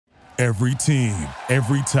Every team,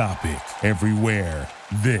 every topic, everywhere.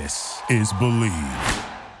 This is Believe.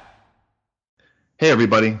 Hey,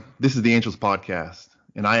 everybody. This is the Angels Podcast,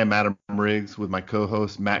 and I am Adam Riggs with my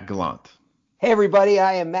co-host, Matt Gallant. Hey, everybody.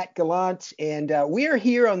 I am Matt Gallant, and we are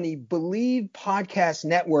here on the Believe Podcast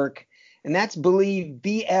Network, and that's Believe,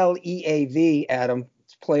 B-L-E-A-V, Adam.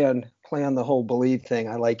 It's play on the whole Believe thing.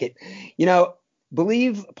 I like it. You know,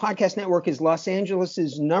 Believe Podcast Network is Los Angeles'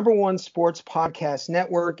 #1 sports podcast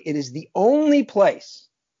network. It is the only place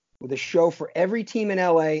with a show for every team in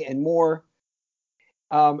LA and more.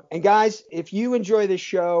 And guys, if you enjoy this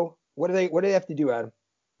show, what do they have to do, Adam?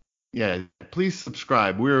 Yeah, please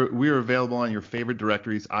subscribe. We're available on your favorite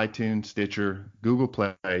directories: iTunes, Stitcher, Google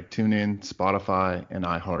Play, TuneIn, Spotify, and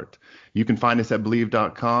iHeart. You can find us at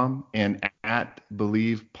Believe.com and at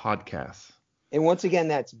Believe Podcasts. And once again,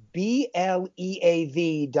 that's BLEAV.com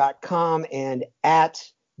and at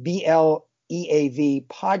BLEAV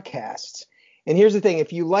Podcasts. And here's the thing.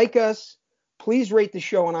 If you like us, please rate the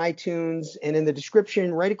show on iTunes. And in the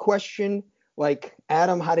description, write a question like,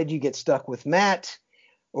 Adam, how did you get stuck with Matt?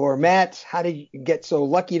 Or Matt, how did you get so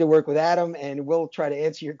lucky to work with Adam? And we'll try to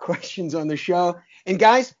answer your questions on the show. And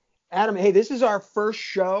guys, Adam, hey, this is our first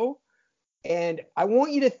show. And I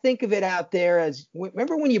want you to think of it out there as,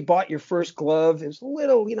 remember when you bought your first glove? It was a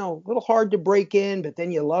little hard to break in, but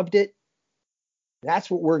then you loved it. That's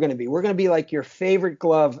what we're going to be. We're going to be like your favorite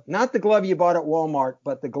glove, not the glove you bought at Walmart,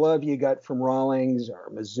 but the glove you got from Rawlings or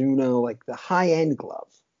Mizuno, like the high-end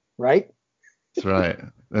glove, right? That's right.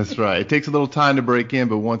 That's right. It takes a little time to break in,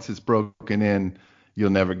 but once it's broken in, you'll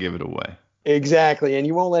never give it away. Exactly. And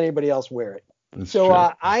you won't let anybody else wear it. That's so true.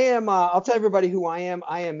 I am, I'll tell everybody who I am.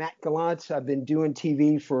 I am Matt Gallant. I've been doing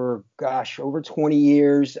TV for, over 20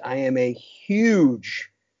 years. I am a huge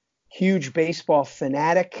baseball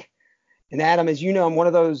fanatic. And Adam, as you know, I'm one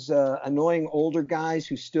of those annoying older guys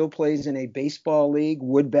who still plays in a baseball league,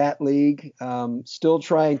 wood bat league, still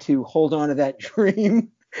trying to hold on to that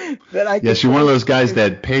dream. Yes, you're one of those guys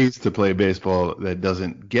that pays to play baseball that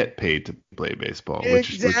doesn't get paid to play baseball,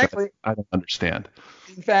 which I don't understand.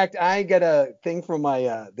 In fact, I got a thing from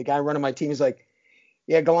my the guy running my team. He's like,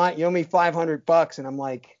 "Yeah, Gallant, you owe me $500," and I'm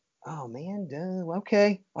like, "Oh man,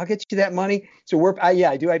 okay, I'll get you that money." So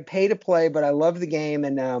I do. I pay to play, but I love the game,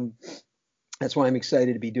 and that's why I'm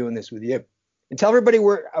excited to be doing this with you. And tell everybody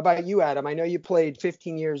about you, Adam. I know you played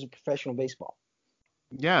 15 years of professional baseball.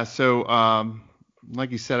 Yeah, so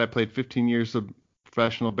like you said, I played 15 years of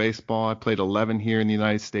professional baseball. I played 11 here in the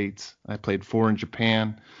United States. I played 4 in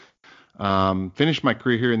Japan. Finished my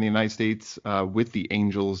career here in the United States with the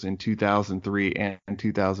Angels in 2003 and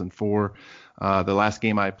 2004. The last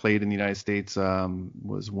game I played in the United States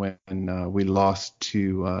was when we lost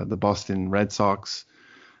to the Boston Red Sox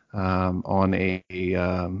on a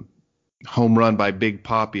home run by Big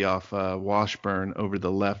Papi off Washburn over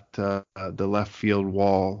the left field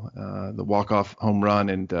wall, the walk-off home run,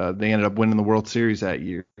 and they ended up winning the World Series that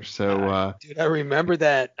year. So, dude, I remember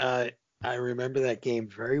that. I remember that game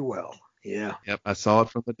very well. Yeah. Yep, I saw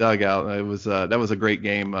it from the dugout. It was that was a great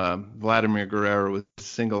game. Vladimir Guerrero was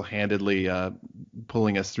single-handedly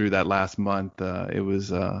pulling us through that last month. It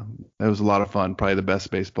was a lot of fun. Probably the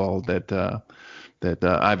best baseball that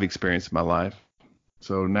I've experienced in my life.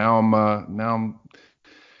 So now I'm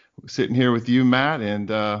sitting here with you, Matt, and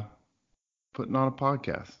putting on a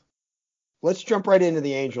podcast. Let's jump right into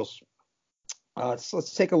the Angels. So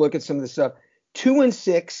let's take a look at some of the stuff.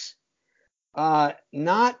 2-6,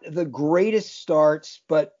 not the greatest starts,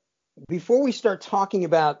 but before we start talking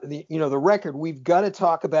about the record, we've got to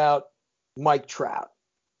talk about Mike Trout.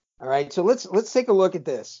 All right, so let's take a look at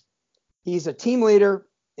this. He's a team leader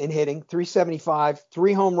in hitting, 375,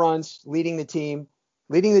 3 home runs, leading the team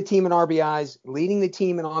in RBIs, leading the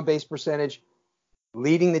team in on-base percentage,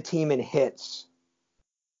 leading the team in hits.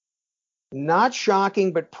 Not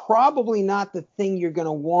shocking, but probably not the thing you're going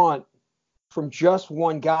to want from just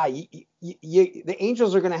one guy. The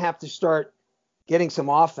Angels are going to have to start getting some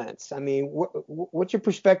offense. I mean, what's your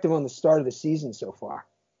perspective on the start of the season so far?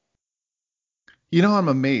 I'm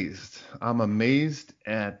amazed. I'm amazed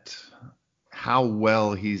at how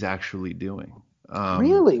well he's actually doing.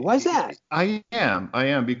 Really? Why is that? I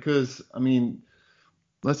am because, I mean,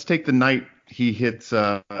 let's take the night he hits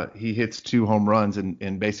 2 home runs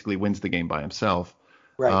and basically wins the game by himself.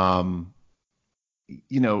 Right.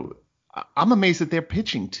 I'm amazed that they're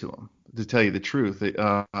pitching to him, to tell you the truth.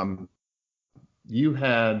 You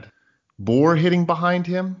had Bohr hitting behind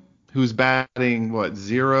him, who's batting,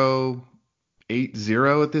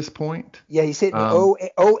 0.80 at this point? Yeah, he's hitting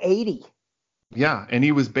 0.80. Yeah, and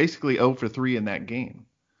he was basically 0 for 3 in that game.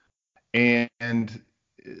 And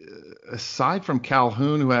aside from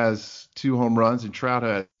Calhoun, who has 2 home runs, and Trout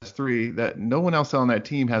has 3, that no one else on that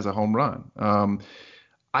team has a home run.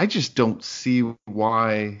 I just don't see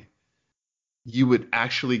why you would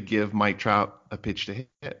actually give Mike Trout a pitch to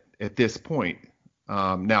hit at this point.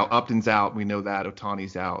 Now Upton's out, we know that.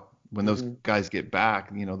 Ohtani's out. When those guys get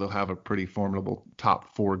back, they'll have a pretty formidable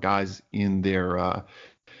top 4 guys in their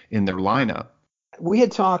lineup. We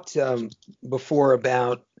had talked before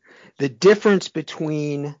about the difference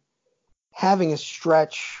between having a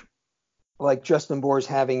stretch like Justin Bour's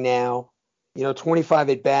having now, 25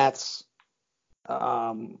 at bats,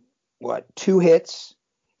 2 hits.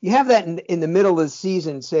 You have that in the middle of the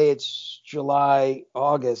season, say it's July,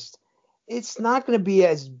 August. It's not going to be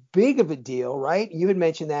as big of a deal, right? You had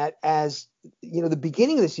mentioned that as, the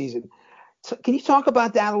beginning of the season. So can you talk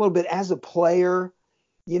about that a little bit as a player?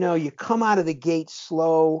 You come out of the gate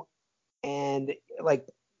slow, and like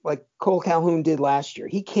Cole Calhoun did last year.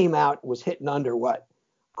 He came out, was hitting under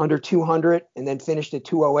 200, and then finished at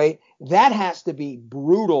 208. That has to be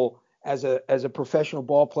brutal as a professional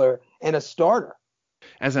ball player and a starter.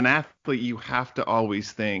 As an athlete, you have to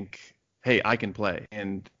always think, hey, I can play.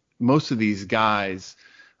 And most of these guys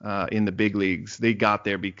in the big leagues, they got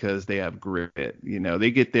there because they have grit.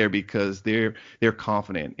 They get there because they're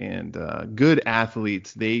confident. And good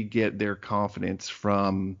athletes, they get their confidence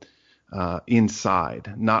from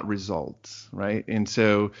inside, not results, right? And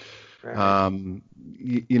so,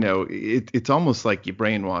 it's almost like you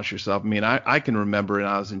brainwash yourself. I mean, I can remember when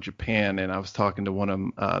I was in Japan and I was talking to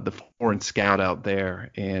one of the foreign scout out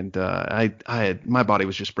there, and I had, my body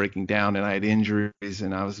was just breaking down, and I had injuries,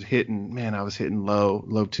 and I was hitting low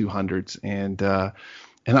 200s, and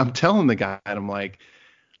I'm telling the guy, I'm like,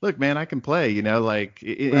 look, man, I can play,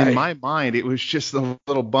 in my mind, it was just a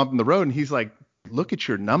little bump in the road. And he's like, look at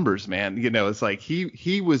your numbers, man. It's like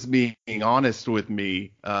he was being honest with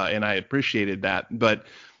me, and I appreciated that. But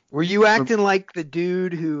were you acting like the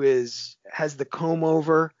dude who has the comb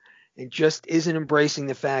over and just isn't embracing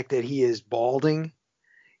the fact that he is balding?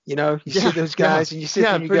 See those guys, and you sit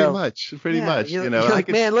there and you pretty go, much. You're like,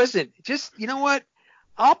 man, listen, just, you know what?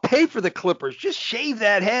 I'll pay for the clippers. Just shave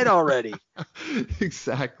that head already.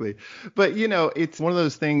 Exactly. But, it's one of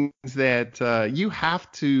those things that you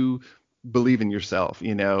have to believe in yourself.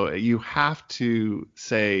 You have to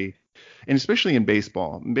say, and especially in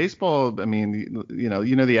baseball. In baseball, I mean,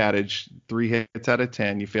 the adage, 3 hits out of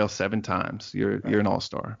 10, you fail 7 times, you're an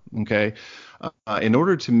all-star. Okay. In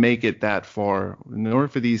order to make it that far, in order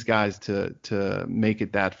for these guys to make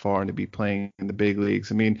it that far and to be playing in the big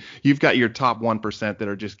leagues, I mean, you've got your top 1% that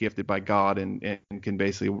are just gifted by God and can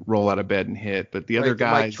basically roll out of bed and hit. But the other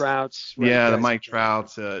guys, Mike Trouts, the Mike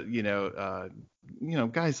Trouts,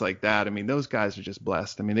 guys like that. I mean, those guys are just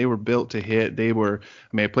blessed. I mean, they were built to hit.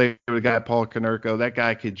 I played with a guy, Paul Konerko. That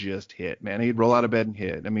guy could just hit, man. He'd roll out of bed and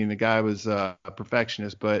hit. I mean, the guy was a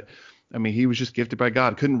perfectionist, but I mean, he was just gifted by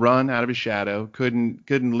God. Couldn't run out of his shadow. Couldn't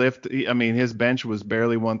lift. I mean, his bench was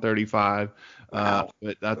barely 135. Wow.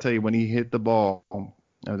 But I'll tell you, when he hit the ball,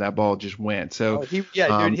 that ball just went. So dude,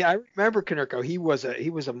 I remember Konerko. He was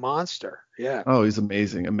a monster. Yeah. Oh, he's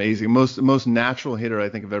amazing. Most natural hitter I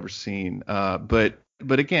think I've ever seen.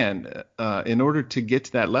 But again, in order to get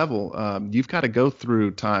to that level, you've got to go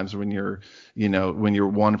through times when you're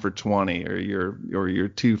 1 for 20 or you're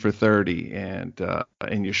 2 for 30 and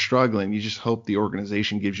you're struggling. You just hope the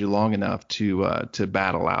organization gives you long enough to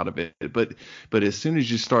battle out of it. But as soon as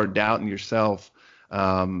you start doubting yourself,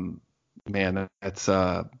 man, that's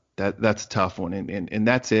a tough one, and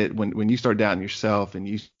that's it. When you start doubting yourself and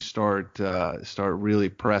you start really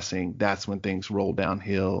pressing, that's when things roll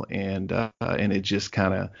downhill, and it just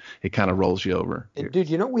kind of rolls you over. And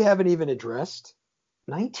dude, we haven't even addressed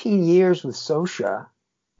 19 years with Scioscia,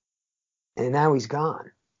 and now he's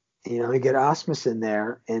gone. You get Ausmus in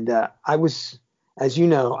there, and I was, as you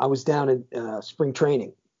know, I was down in spring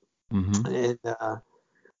training, and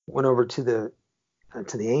went over to the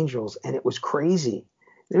Angels, and it was crazy.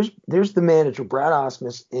 There's the manager, Brad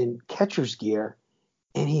Ausmus, in catcher's gear,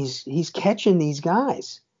 and he's catching these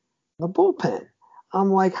guys in the bullpen.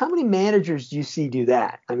 I'm like, how many managers do you see do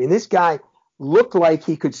that? I mean, this guy looked like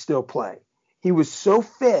he could still play. He was so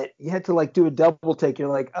fit, you had to do a double take. You're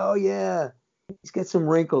like, oh yeah, he's got some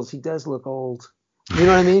wrinkles. He does look old. You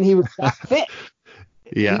know what I mean? He was that fit.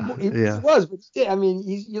 Yeah, he was, but still, I mean,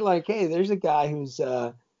 you're like, hey, there's a guy who's,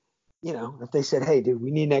 if they said, hey, dude,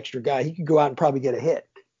 we need an extra guy, he could go out and probably get a hit.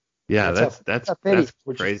 Yeah, that's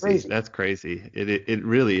crazy. That's crazy. It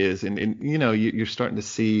really is. And you're starting to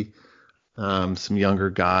see some younger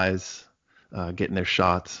guys getting their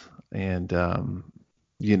shots, and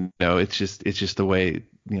it's just the way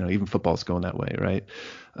even football's going that way, right?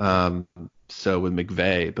 So with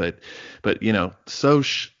McVay, but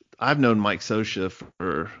I've known Mike Scioscia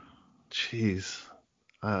for,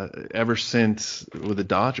 ever since with the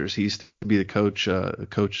Dodgers. He used to be the coach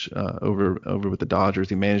over with the Dodgers.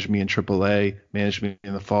 He managed me in AAA, managed me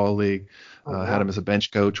in the fall league, Wow. had him as a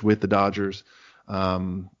bench coach with the Dodgers.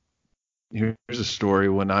 Here's a story.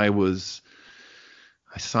 When I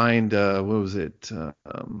signed, what was it?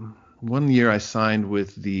 1 year I signed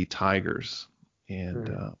with the Tigers,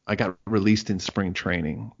 and I got released in spring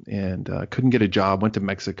training, and couldn't get a job. Went to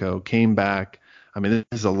Mexico, came back. I mean,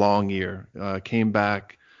 this is a long year. Came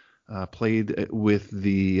back, played with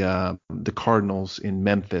the Cardinals in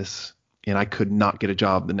Memphis, and I could not get a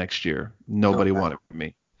job the next year. Nobody wanted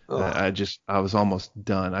me. I was almost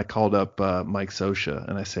done. I called up Mike Scioscia,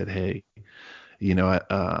 and I said, hey,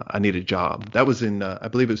 I need a job. That was in, I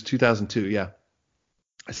believe it was 2002. Yeah.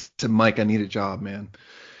 I said, Mike, I need a job, man.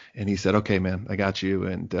 And he said, okay, man, I got you.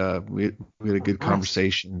 And we had a good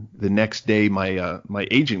conversation. The next day, my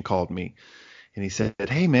agent called me, and he said,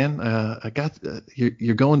 hey, man, I got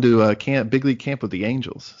you're going to big league camp with the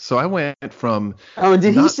Angels. So I went from. Oh, and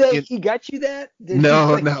did he say he got you that?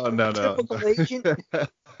 No. Typical agent.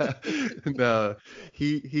 No,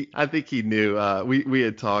 he. I think he knew. We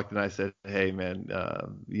had talked, and I said, hey, man,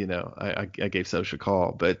 I gave Scioscia a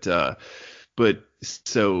call, but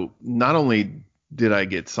so not only did I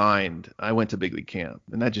get signed, I went to big league camp,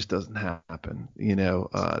 and that just doesn't happen.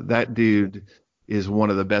 That dude is one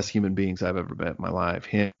of the best human beings I've ever met in my life.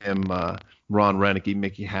 Him, Ron Renicky,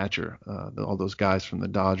 Mickey Hatcher, all those guys from the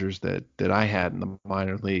Dodgers that I had in the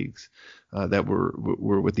minor leagues that were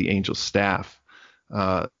with the Angels staff.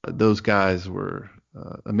 Those guys were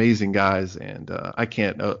amazing guys, and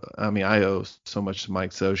I owe so much to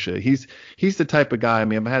Mike Scioscia. He's the type of guy. I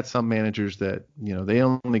mean, I've had some managers that they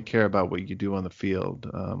only care about what you do on the field,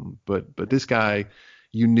 but this guy,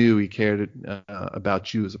 you knew he cared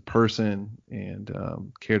about you as a person, and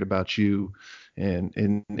cared about you, and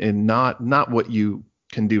not what you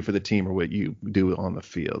can do for the team or what you do on the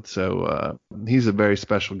field. So he's a very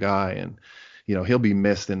special guy, and he'll be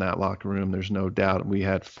missed in that locker room. There's no doubt. We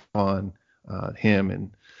had fun, him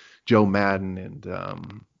and Joe Madden, and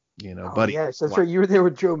Buddy. Yes, that's right. You were there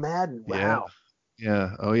with Joe Madden. Wow.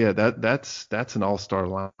 Yeah. Oh yeah. That's an all-star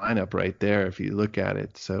lineup right there if you look at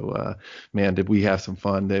it. So man, did we have some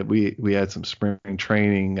fun? That we had some spring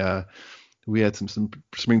training. We had some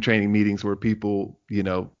spring training meetings where people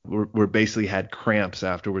were basically had cramps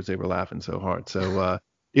afterwards. They were laughing so hard. So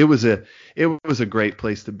it was a great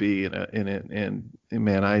place to be, and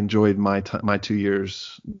man, I enjoyed my 2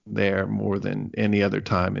 years there more than any other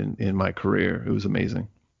time in my career. It was amazing.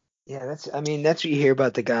 Yeah, that's what you hear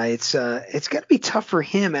about the guy. It's got to be tough for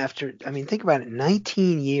him after. I mean, think about it,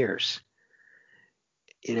 19 years.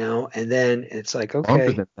 And then it's like, okay.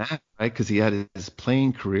 Longer than that, right? Because he had his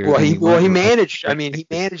playing career. Well, he managed. I mean, he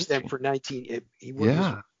managed them for 19. He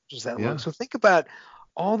wasn't just that long. So think about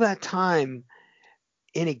all that time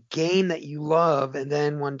in a game that you love, and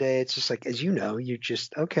then one day it's just like, as you're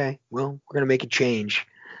just, okay, well, we're gonna make a change.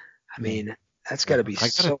 I mean, that's got to be. I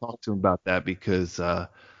gotta talk to him about that because, it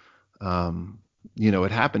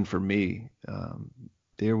happened for me.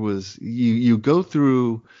 There was you go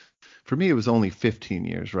through. For me, it was only 15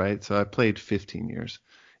 years, right? So I played 15 years,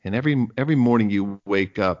 and every morning you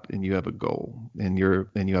wake up and you have a goal, and you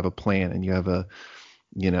have a plan, and you have a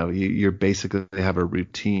you're basically have a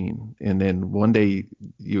routine, and then one day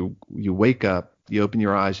you wake up, you open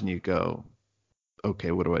your eyes, and you go,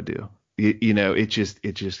 okay, what do I do? It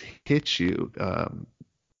just hits you,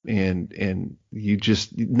 and you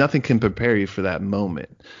just, nothing can prepare you for that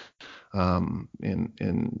moment. And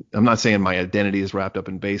I'm not saying my identity is wrapped up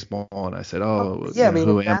in baseball, and I said, who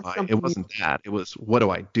am I? It wasn't that. It was, what do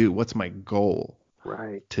I do? What's my goal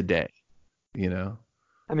today?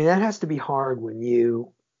 I mean, that has to be hard when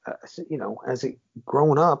you,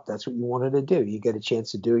 growing up, that's what you wanted to do. You get a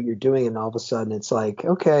chance to do what you're doing, and all of a sudden it's like,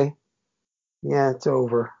 okay, yeah, it's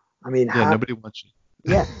over. I mean, nobody wants you.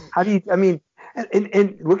 Yeah. How do you, I mean,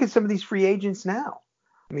 and look at some of these free agents now.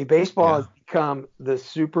 I mean, baseball has become the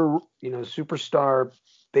superstar,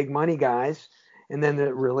 big money guys, and then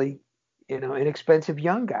the really, inexpensive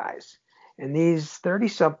young guys. And these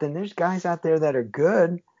 30-something, there's guys out there that are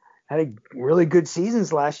good, had really good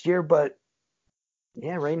seasons last year, but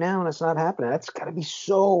yeah, right now it's not happening. That's got to be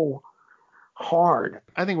so hard.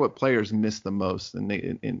 I think what players miss the most,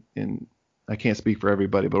 and I can't speak for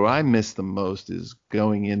everybody, but what I miss the most is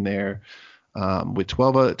going in there with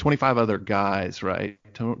 25 other guys, right?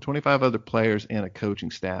 25 other players and a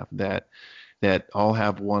coaching staff that all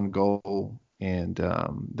have one goal, and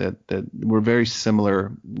that we're very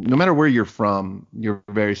similar. No matter where you're from, you're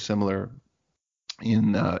very similar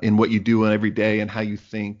in what you do every day and how you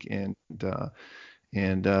think, and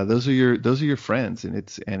those are your friends, and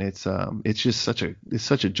it's just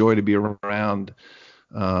such a joy to be around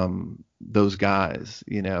those guys,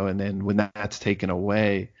 and then when that's taken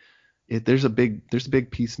away, there's a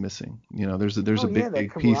big piece missing. There's a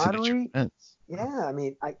big piece of your friends. Yeah, I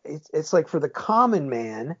mean, it's like for the common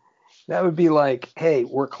man, that would be like, hey,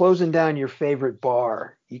 we're closing down your favorite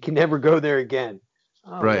bar. You can never go there again.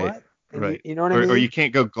 Oh, right. What? Right. You know what I mean? Or you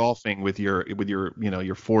can't go golfing with your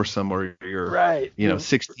your foursome or your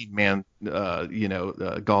 16-man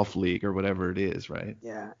golf league or whatever it is, right?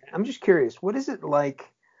 Yeah. I'm just curious, what is it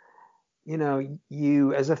like,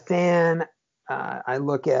 you as a fan? I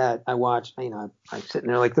watch, I'm sitting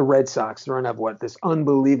there like the Red Sox. They're gonna have this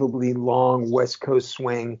unbelievably long West Coast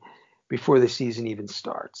swing before the season even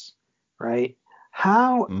starts, right?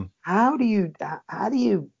 How do you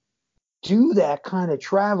do that kind of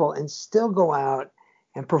travel and still go out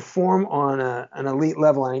and perform on an elite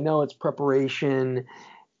level? And I know it's preparation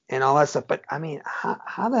and all that stuff, but I mean,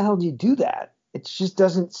 how the hell do you do that? It just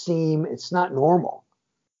doesn't seem, it's not normal.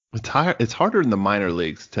 It's harder in the minor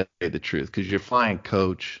leagues, to tell you the truth, because you're flying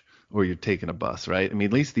coach or you're taking a bus, right? I mean,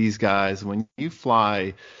 at least these guys, when you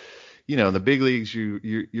fly, in the big leagues,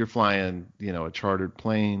 you're flying, a chartered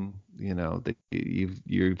plane,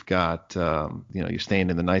 you've got, you're staying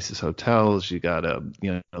in the nicest hotels. You got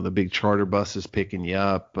the big charter buses picking you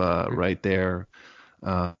up right there.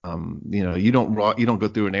 You don't go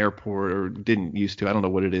through an airport, or didn't used to. I don't know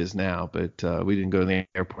what it is now, but we didn't go to the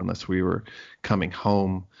airport unless we were coming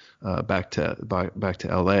home back to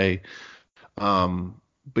LA.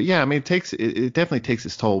 But yeah, I mean, it definitely takes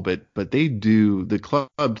its toll, but the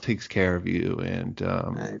club takes care of you, and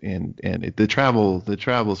the travel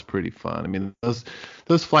is pretty fun. I mean,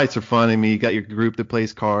 those flights are fun. I mean, you got your group that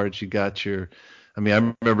plays cards. You got I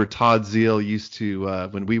remember Todd Zeal used to,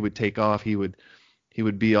 when we would take off, he would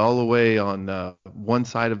be all the way on one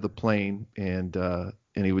side of the plane, and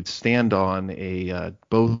he would stand on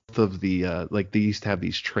both of the like they used to have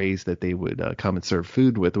these trays that they would come and serve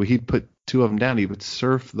food with. Well, he'd put two of them down. He would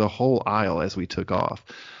surf the whole aisle as we took off.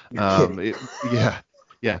 It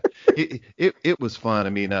was fun. I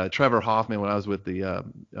mean, Trevor Hoffman, when I was with the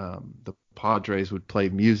Padres, would play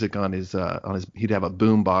music on his he'd have a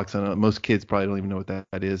boom box. I don't know, most kids probably don't even know what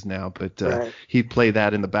that is now, but right. He'd play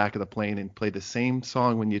that in the back of the plane and play the same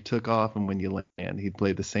song when you took off and when you land. He'd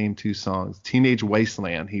play the same two songs. Teenage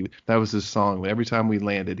Wasteland, that was his song. Every time we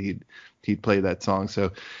landed, he'd play that song.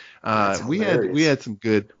 So we had some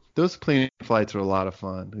good. Those plane flights are a lot of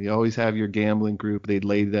fun. You always have your gambling group. They'd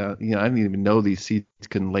lay down. I didn't even know these seats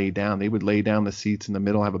couldn't lay down. They would lay down the seats in the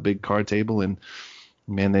middle, have a big card table, and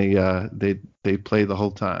man, they play the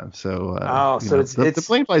whole time. So the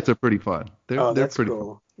plane flights are pretty fun. They're pretty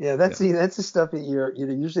cool. Fun. Yeah, that's the stuff that you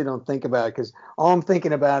usually don't think about, because all I'm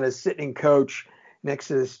thinking about is sitting coach next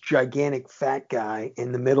to this gigantic fat guy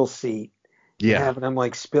in the middle seat. Yeah, and having him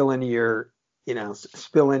like spill into your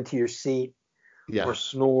seat. Yeah. Or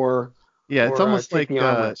snore. Yeah, it's almost like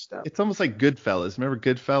Goodfellas. Remember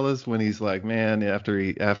Goodfellas, when he's like, man, after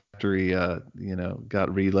he got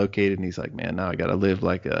relocated, and he's like, man, now I got to live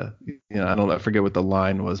like I don't know, I forget what the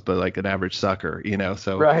line was, but like an average sucker,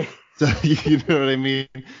 so right. So you know what I mean?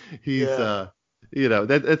 He's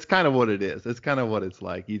that's kind of what it is. That's kind of what it's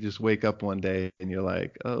like. You just wake up one day and you're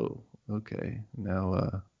like, oh, okay,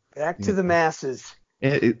 now back to the masses.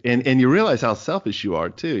 And you realize how selfish you are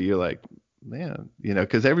too. You're like, man,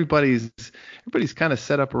 because everybody's kind of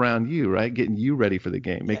set up around you, right? Getting you ready for the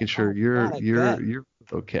game, making sure you're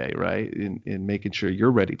okay, right? And making sure you're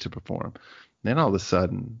ready to perform. And then all of a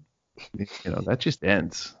sudden, that just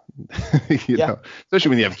ends. Especially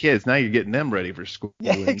when you have kids. Now you're getting them ready for school.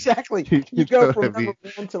 Yeah, exactly. You go from number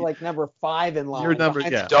 1 to like number 5 in line. You're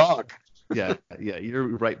the dog. yeah, you're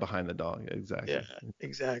right behind the dog. Exactly. Yeah,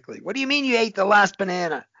 exactly. What do you mean you ate the last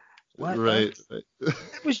banana? What? Right. It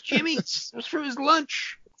was Jimmy's. It was for his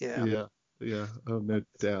lunch. Yeah. Oh, no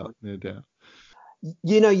doubt.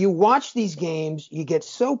 You watch these games, you get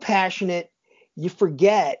so passionate, you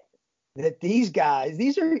forget that these guys,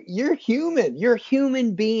 you're human. You're a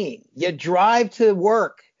human being. You drive to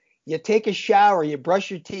work, you take a shower, you brush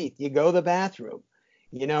your teeth, you go to the bathroom.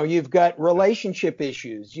 You've got relationship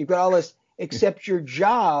issues. You've got all this, except your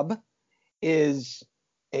job is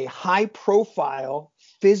a high profile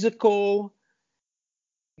physical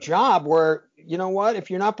job where, if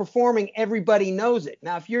you're not performing, everybody knows it.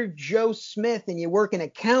 Now, if you're Joe Smith and you work in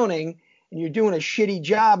accounting and you're doing a shitty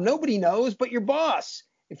job, nobody knows but your boss.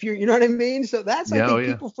 If you know what I mean? So that's, I think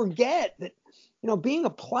people forget that being a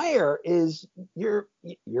player is you're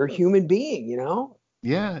a human being,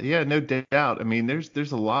 Yeah, no doubt. I mean,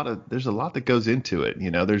 there's a lot that goes into it.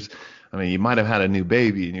 I mean, you might have had a new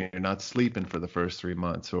baby and you're not sleeping for the first 3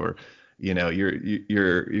 months, or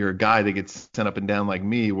you're a guy that gets sent up and down like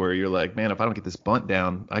me, where you're like, man, if I don't get this bunt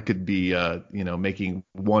down, I could be making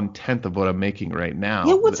 1/10 of what I'm making right Yeah,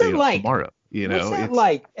 now. what's that like? Tomorrow. What's that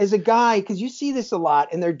like as a guy? Because you see this a lot,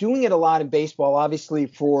 and they're doing it a lot in baseball, obviously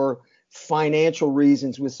for financial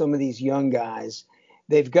reasons with some of these young guys.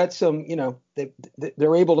 They've got some,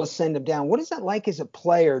 they're able to send them down. What is that like as a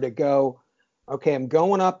player to go, okay, I'm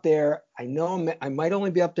going up there. I know I might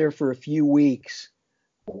only be up there for a few weeks.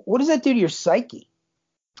 What does that do to your psyche?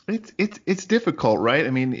 It's difficult, right? I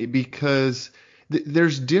mean, because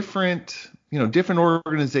there's different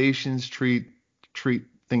organizations treat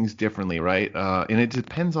things differently, right? And it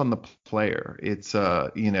depends on the player. It's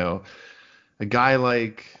a guy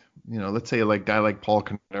like, let's say like a guy like Paul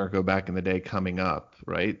Konerko back in the day coming up,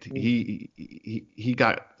 right? Mm-hmm. He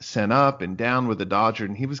got sent up and down with the Dodger,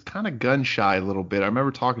 and he was kind of gun shy a little bit. I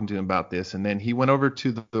remember talking to him about this, and then he went over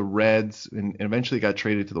to the Reds and eventually got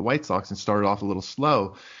traded to the White Sox and started off a little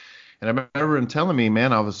slow. And I remember him telling me,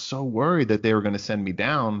 man, I was so worried that they were going to send me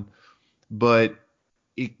down, but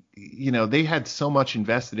they had so much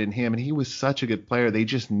invested in him, and he was such a good player. They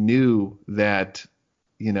just knew that,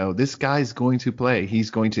 this guy's going to play.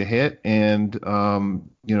 He's going to hit, and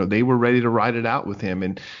they were ready to ride it out with him.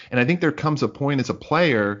 And I think there comes a point as a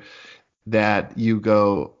player that you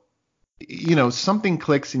go, something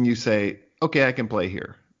clicks, and you say, okay, I can play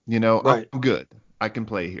here. Right. I'm good. I can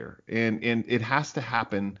play here, and it has to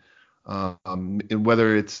happen. And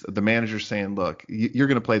whether it's the manager saying, look, you're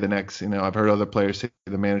going to play the next, I've heard other players say,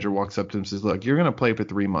 the manager walks up to him and says, look, you're going to play for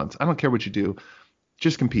 3 months. I don't care what you do.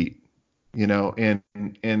 Just compete, and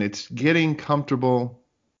it's getting comfortable,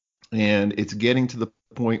 and it's getting to the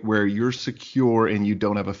point where you're secure and you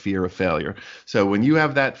don't have a fear of failure. So when you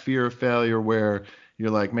have that fear of failure where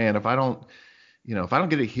you're like, man, if I don't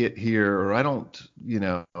get a hit here, or I don't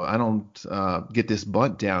get this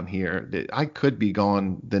bunt down here, I could be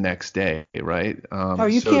gone the next day, right?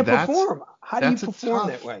 You can't perform. How do you perform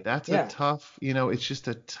that way? That's a tough, it's just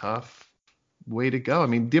a tough way to go. I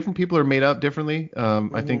mean, different people are made up differently.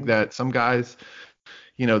 I think that some guys,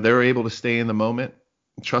 they're able to stay in the moment,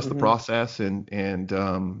 trust the process, and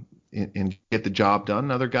get the job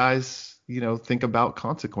done. Other guys, think about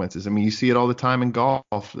consequences. I mean, you see it all the time in golf.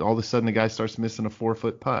 All of a sudden, the guy starts missing a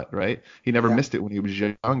 4-foot putt, right? He never missed it when he was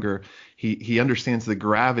younger. He understands the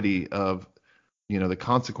gravity of, the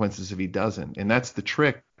consequences if he doesn't. And that's the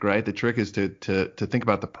trick, right? The trick is to think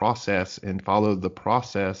about the process and follow the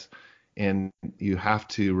process. And you have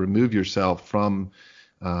to remove yourself from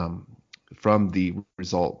the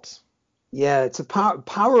results. Yeah, it's a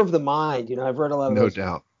power of the mind. I've read a lot of no those.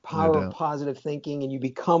 Doubt. Power of positive thinking, and you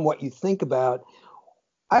become what you think about.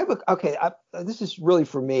 This is really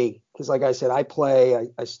for me, because like I said, I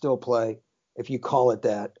still play, if you call it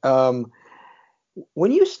that.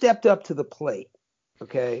 When you stepped up to the plate,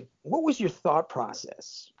 okay, what was your thought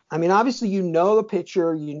process? I mean, obviously the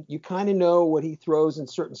pitcher, you kind of know what he throws in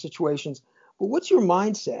certain situations, but what's your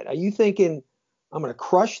mindset? Are you thinking, I'm going to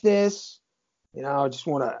crush this? I just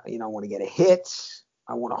want to get a hit.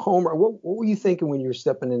 I want a homer. What were you thinking when you were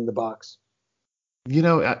stepping into the box?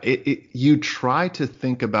 You try to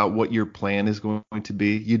think about what your plan is going to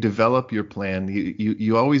be. You develop your plan.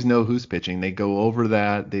 You always know who's pitching. They go over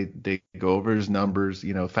that. They go over his numbers.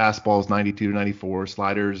 Fastball's 92 to 94,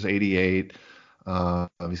 sliders 88.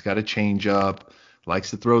 He's got a changeup.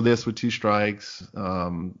 Likes to throw this with 2 strikes.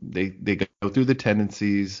 They go through the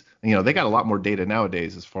tendencies. They got a lot more data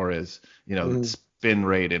nowadays as far as spin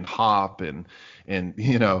rate and hop and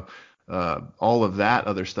all of that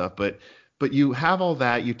other stuff. But you have all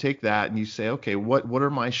that, you take that and you say, okay, what are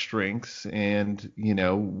my strengths, and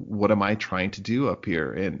what am I trying to do up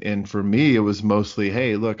here? And for me, it was mostly,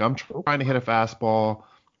 hey, look, I'm trying to hit a fastball.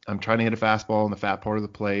 I'm trying to hit a fastball in the fat part of the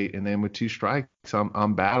plate, and then with 2 strikes,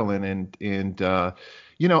 I'm battling. And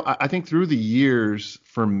I think through the years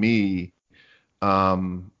for me, I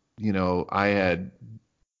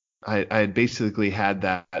had basically had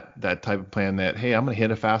that type of plan that, hey, I'm going to hit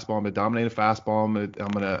a fastball, I'm going to dominate a fastball, I'm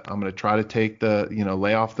going to try to take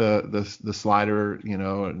lay off the slider,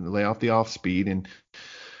 and lay off the off speed,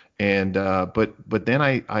 but then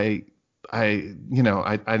I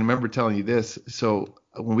remember telling you this. So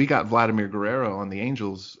when we got Vladimir Guerrero on the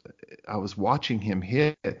Angels, I was watching him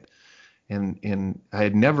hit, and I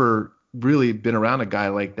had never really been around a guy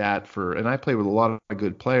like that and I played with a lot of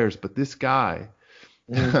good players, but this guy,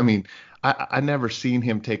 I mean, I never seen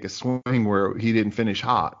him take a swing where he didn't finish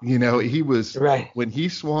hot. He was Right. when he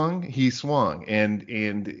swung, and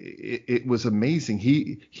it was amazing.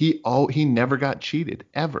 He never got cheated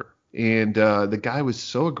ever, and the guy was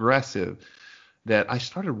so aggressive that I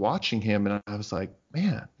started watching him, and I was like,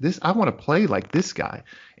 man, I want to play like this guy.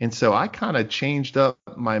 And so I kind of changed up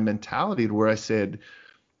my mentality to where I said,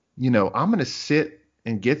 I'm going to sit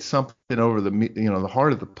and get something over the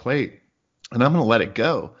heart of the plate, and I'm going to let it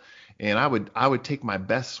go. And I would take my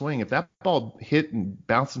best swing. If that ball hit and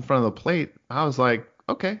bounced in front of the plate, I was like,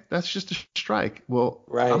 okay, that's just a strike. Well,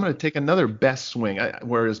 Right. I'm going to take another best swing.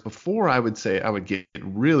 Whereas before I would get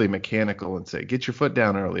really mechanical and say, get your foot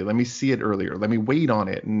down early. Let me see it earlier. Let me wait on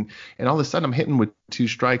it. And all of a sudden I'm hitting with 2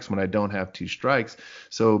 strikes when I don't have 2 strikes.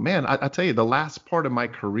 So, man, I tell you, the last part of my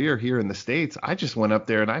career here in the States, I just went up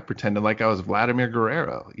there and I pretended like I was Vladimir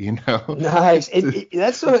Guerrero, Nice.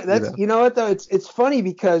 That's you know what, though? It's funny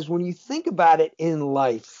because when you think about it in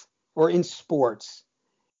life or in sports,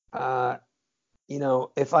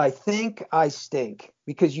 if I think, I stink,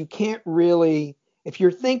 because you can't really, if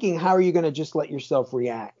you're thinking, how are you going to just let yourself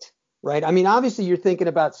react, right? I mean, obviously you're thinking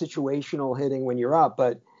about situational hitting when you're up,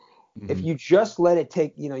 but if you just let it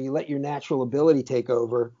take, you let your natural ability take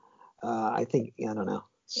over, I think, I don't know.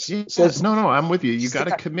 No, I'm with you. You got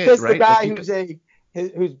to commit, says right? The guy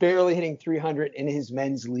who's barely hitting 300 in his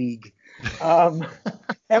men's league. I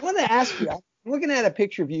want to ask you, I'm looking at a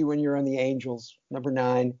picture of you when you're on the Angels, number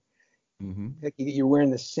 9. You're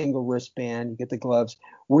wearing the single wristband. You get the gloves.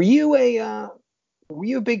 Were you a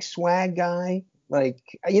big swag guy? Like,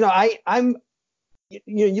 I'm.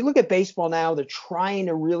 You look at baseball now. They're trying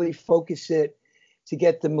to really focus it to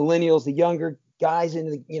get the millennials, the younger guys,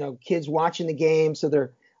 into the kids watching the game. So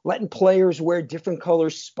they're letting players wear different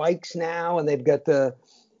color spikes now, and they've got the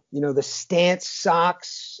stance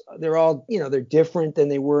socks. They're all they're different than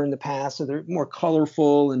they were in the past. So they're more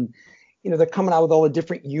colorful, and they're coming out with all the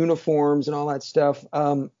different uniforms and all that stuff.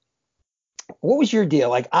 What was your deal?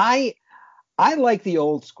 Like, I like the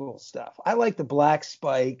old school stuff. I like the black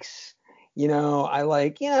spikes. I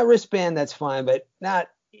like, wristband, that's fine, but not,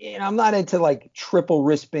 I'm not into like triple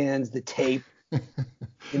wristbands, the tape,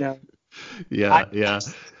 Yeah.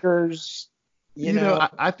 Stickers,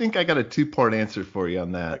 I think I got a 2-part answer for you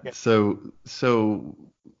on that. Okay. So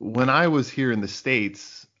when I was here in the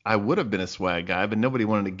States, I would have been a swag guy, but nobody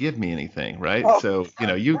wanted to give me anything, right? Oh. So,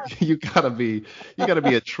 you gotta be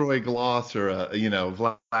a Troy Gloss or a,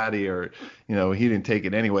 Vladdy, or, he didn't take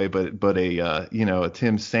it anyway, but a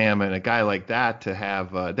Tim Salmon, a guy like that to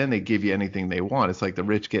have, then they give you anything they want. It's like the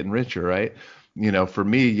rich getting richer, right? For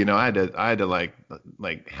me, I had to like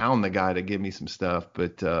hound the guy to give me some stuff,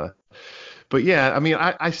 but yeah, I mean,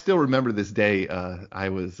 I still remember this day. I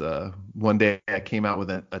was one day I came out with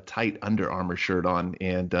a tight Under Armour shirt on,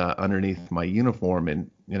 and underneath my uniform,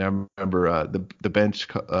 and I remember the bench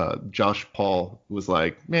Josh Paul was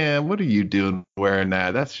like, "Man, what are you doing wearing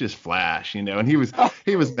that? That's just flash," and he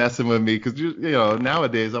was messing with me because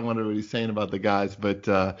nowadays I wonder what he's saying about the guys, but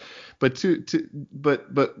then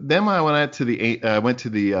when I went to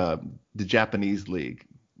the Japanese league.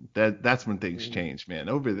 That's when things change, man.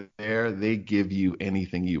 Over there, they give you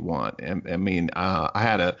anything you want. And I mean, I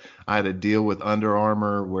had a deal with Under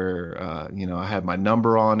Armour where, I had my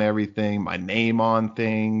number on everything, my name on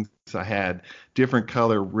things. I had different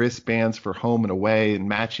color wristbands for home and away, and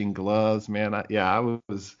matching gloves, man. I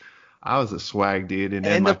was a swag dude. And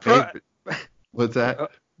then favorite. What's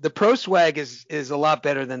that? The pro swag is a lot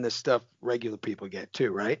better than the stuff regular people get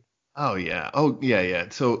too, right? Oh yeah.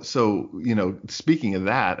 So speaking of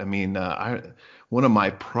that, I mean, one of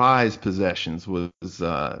my prized possessions was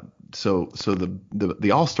so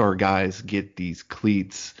the All-Star guys get these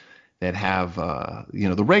cleats that have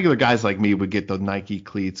the regular guys like me would get the Nike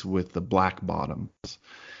cleats with the black bottoms,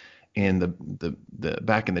 and the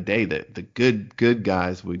back in the day the good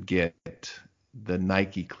guys would get the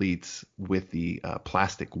Nike cleats with the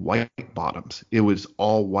plastic white bottoms. It was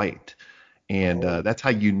all white. And that's how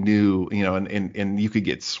you knew, and you could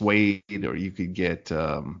get suede, or you could get,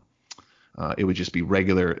 it would just be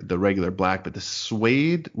the regular black, but the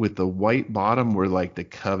suede with the white bottom were like the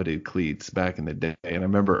coveted cleats back in the day. And I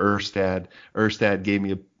remember Erstad gave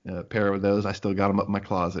me a pair of those. I still got them up in my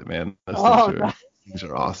closet, man. These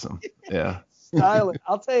are awesome. Yeah. Stylish.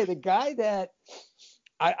 I'll tell you, the guy that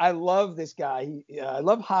I love this guy. I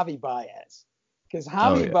love Javi Baez, because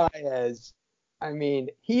Javi Baez, I mean,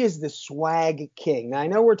 he is the swag king. Now, I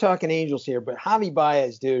know we're talking Angels here, but Javi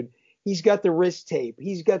Baez, dude, he's got the wrist tape.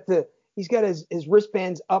 He's got his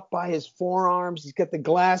wristbands up by his forearms. He's got the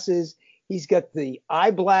glasses. He's got the eye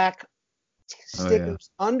black stickers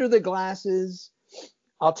under the glasses.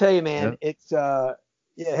 I'll tell you, man, Yeah. it's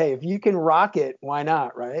yeah, hey, if you can rock it, why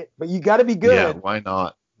not, right? But you got to be Yeah, good. why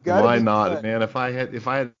not? Got to Why be not, good. man? If I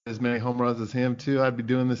had as many home runs as him too, I'd be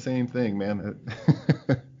doing the same thing, man.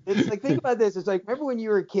 It's like, think about this. It's like, remember when you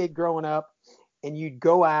were a kid growing up and you'd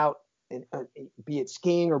go out and be it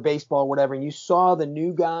skiing or baseball or whatever, and you saw the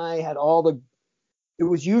new guy had all the, it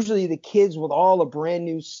was usually the kids with all the brand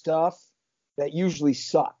new stuff that usually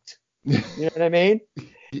sucked. You know what I mean?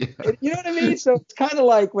 Yeah. You know what I mean? So it's kind of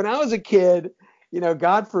like when I was a kid,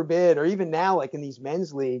 God forbid, or even now, like in these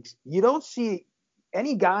men's leagues, you don't see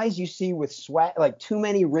any guys you see with sweat, like too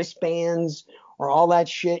many wristbands or all that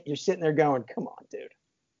shit. You're sitting there going, come on, dude.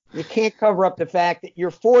 You can't cover up the fact that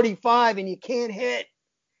you're 45 and you can't hit.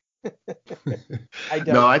 I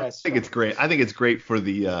No, I digress. think it's great. I think it's great for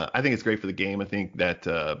the game. I think that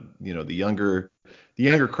the younger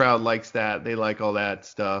crowd likes that. They like all that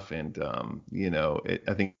stuff, and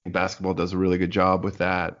I think basketball does a really good job with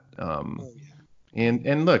that. Oh, yeah.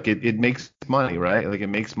 And look, it makes money, right? Like it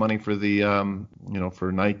makes money for the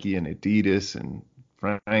for Nike and Adidas and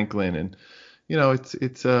Franklin, and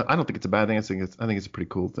it's I don't think it's a bad thing. I think it's a pretty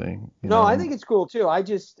cool thing. No, I think it's cool too. I'm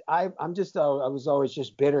just I was always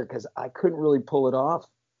just bitter because I couldn't really pull it off.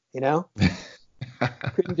 You know,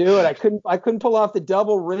 couldn't do it. I couldn't pull off the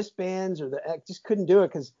double wristbands I just couldn't do it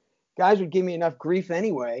because guys would give me enough grief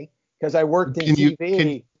anyway because I worked in Can you can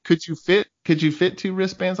TV. could you fit two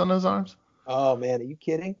wristbands on those arms? Oh man, are you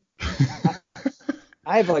kidding? I,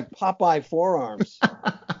 I have like Popeye forearms.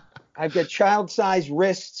 I've got child-sized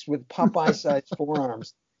wrists with Popeye-sized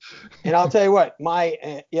forearms. And I'll tell you what,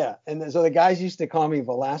 yeah, and so the guys used to call me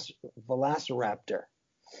Velociraptor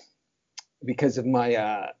because of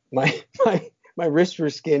my wrists were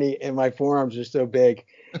skinny and my forearms are so big.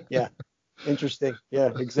 Yeah, interesting.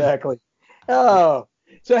 Yeah, exactly. Oh,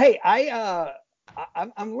 so hey,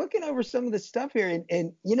 I'm looking over some of the stuff here,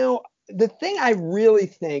 and the thing I really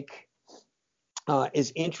think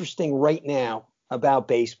is interesting right now about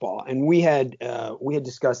baseball, and we had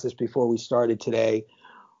discussed this before we started today,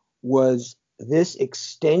 was this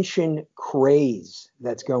extension craze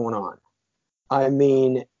that's going on. I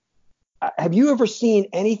mean, have you ever seen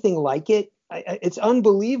anything like it? It's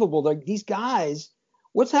unbelievable. Like these guys,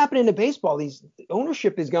 what's happening to baseball? These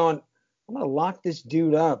ownership is going, I'm going to lock this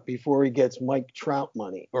dude up before he gets Mike Trout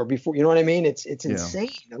money or before, you know what I mean? It's Yeah.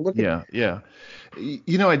 insane. I look at Yeah, yeah.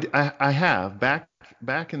 I have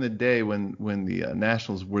back in the day when the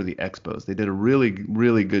Nationals were the Expos. They did a really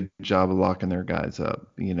really good job of locking their guys up.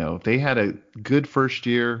 They had a good first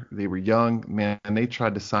year. They were young, man, and they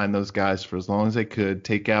tried to sign those guys for as long as they could,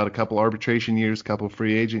 take out a couple arbitration years, a couple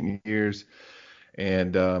free agent years,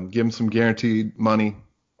 and give them some guaranteed money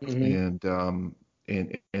hmm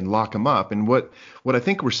and lock them up. And what I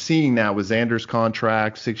think we're seeing now with Xander's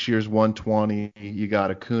contract, 6 years, 120. You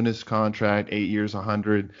got Acuna's contract, 8 years,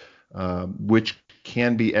 100, which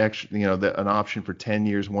can be extra, an option for 10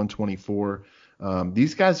 years, 124.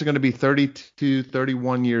 These guys are going to be 32,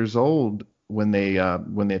 31 years old when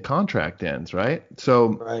the contract ends, right?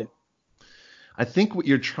 So right. I think what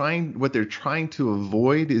they're trying to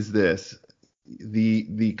avoid is this.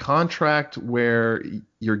 The contract where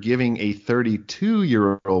you're giving a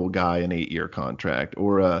 32-year-old guy an 8-year contract,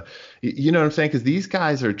 or you know what I'm saying? Because these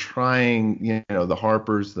guys are trying, the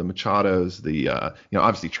Harpers, the Machados, the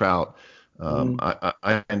obviously Trout. hmm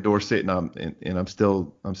I endorse it, and I'm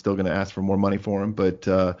still going to ask for more money for him. But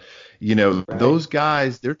Right. those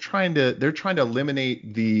guys, they're trying to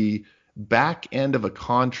eliminate the back end of a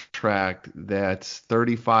contract that's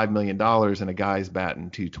 $35 million and a guy's batting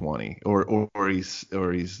 220, or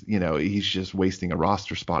he's just wasting a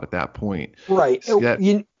roster spot at that point. Right. So that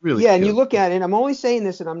really Yeah, and you kills. look at it, and I'm only saying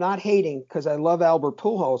this, and I'm not hating because I love Albert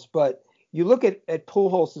Pujols, but you look at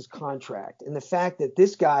Pujols' contract and the fact that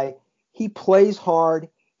this guy, he plays hard,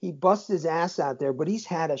 he busts his ass out there, but he's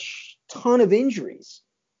had a ton of injuries,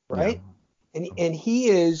 Yeah. right? And he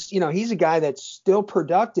is, he's a guy that's still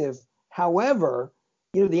productive. However,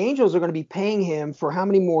 the Angels are going to be paying him for how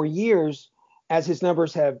many more years as his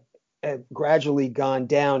numbers have gradually gone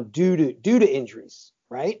down due to injuries,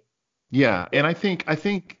 right? Yeah, and I think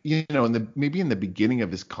maybe in the beginning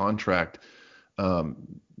of his contract,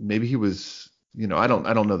 maybe he was, I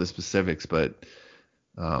don't know the specifics, but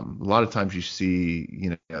a lot of times you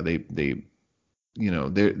see,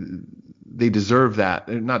 they deserve that.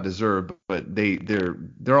 They're not deserve, but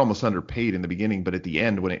they're almost underpaid in the beginning, but at the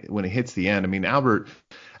end, when it hits the end, I mean, Albert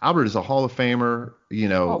is a Hall of Famer,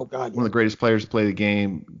 Oh God, one yeah. of the greatest players to play the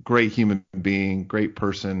game, great human being, great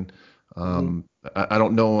person. hmm I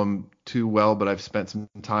don't know him too well, but I've spent some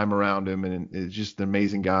time around him, and it's just an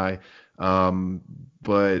amazing guy.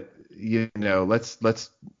 But let's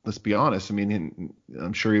be honest. I mean,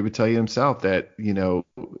 I'm sure he would tell you himself that,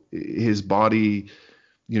 his body,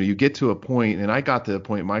 you get to a point, and I got to a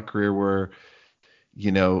point in my career where,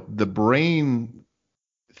 the brain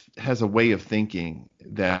has a way of thinking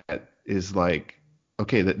that is like,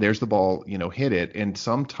 okay, there's the ball, hit it. And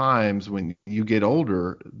sometimes when you get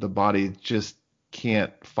older, the body just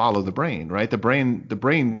can't follow the brain, right? The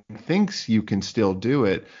brain thinks you can still do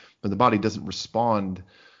it, but the body doesn't respond.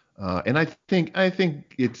 And I think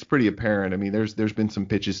it's pretty apparent. I mean, there's been some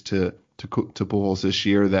pitches to Pujols this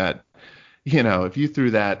year that, if you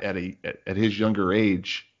threw that at his younger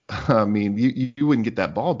age, I mean, you wouldn't get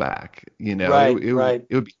that ball back. Right.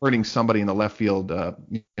 It would be hurting somebody in the left field,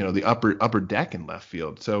 the upper deck in left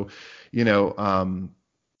field. So,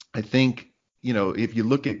 I think, if you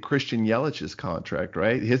look at Christian Yelich's contract,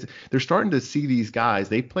 right? They're starting to see these guys.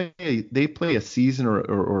 They play a season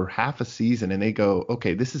or half a season, and they go,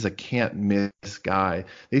 okay, this is a can't miss guy.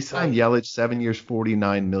 They signed Yelich 7 years,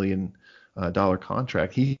 $49 million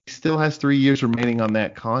contract. He still has 3 years remaining on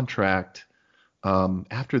that contract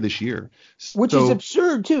after this year, which is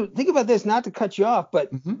absurd too. Think about this, not to cut you off, but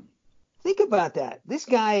think about that. This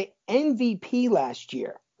guy MVP last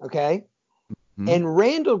year, okay, and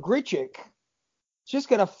Randall Grichuk just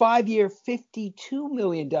got a 5-year, $52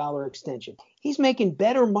 million extension. He's making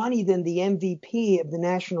better money than the MVP of the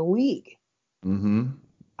National League.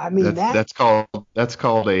 I mean, that's called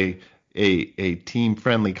a team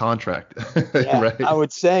friendly contract. Yeah, right? I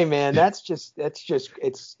would say, man, that's just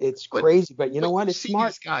it's crazy. But you know what? It's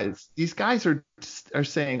smart. These guys are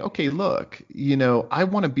saying, okay, look, I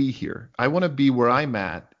want to be here. I want to be where I'm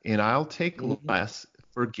at, and I'll take less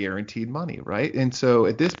for guaranteed money, right? And so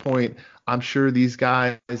at this point, I'm sure these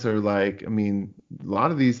guys are like, I mean, a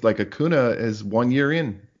lot of these, like Acuna is 1 year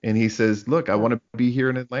in, and he says, look, I want to be here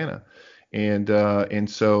in Atlanta, and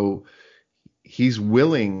so he's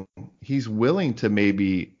willing to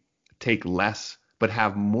maybe take less but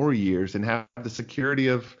have more years and have the security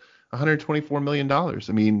of $124 million. I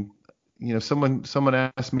mean, someone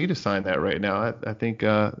asked me to sign that right now. I think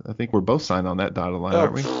we're both signed on that dotted line,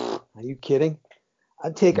 aren't we? Are you kidding?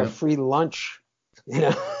 I'd take a free lunch,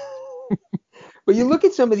 But you look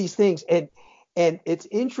at some of these things, and it's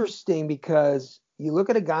interesting because you look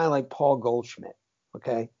at a guy like Paul Goldschmidt,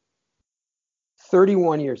 okay,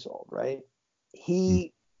 31 years old, right? He's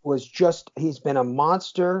been a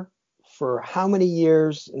monster for how many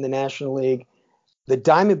years in the National League? The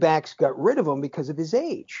Diamondbacks got rid of him because of his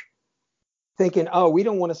age, thinking, oh, we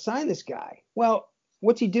don't want to sign this guy. Well,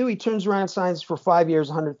 what's he do? He turns around and signs for 5 years,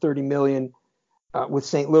 $130 million with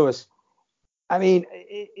St. Louis. I mean,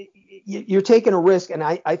 you're taking a risk, and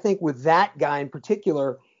I think with that guy in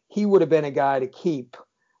particular, he would have been a guy to keep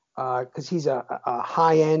because he's a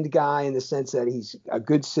high-end guy in the sense that he's a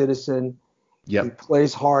good citizen. Yep. He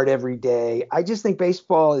plays hard every day. I just think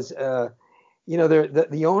baseball is, the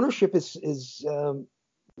ownership is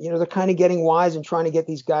they're kind of getting wise and trying to get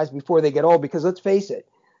these guys before they get old. Because let's face it,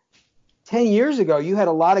 10 years ago, you had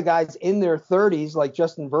a lot of guys in their 30s, like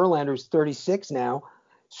Justin Verlander, who's 36 now,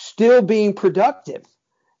 still being productive.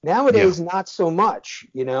 Nowadays, not so much,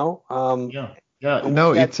 No, I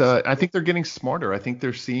think they're getting smarter. I think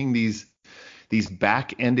they're seeing these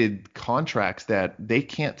back-ended contracts that they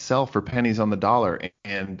can't sell for pennies on the dollar,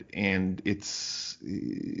 and it's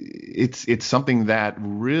something that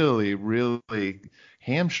really, really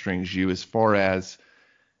hamstrings you as far as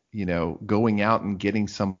going out and getting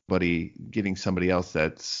somebody else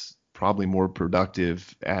that's probably more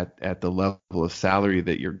productive at the level of salary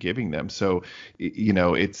that you're giving them. So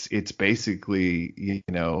it's basically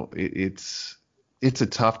it's a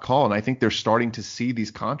tough call, and I think they're starting to see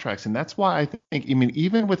these contracts, and that's why I think,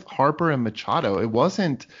 even with Harper and Machado, there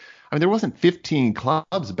wasn't 15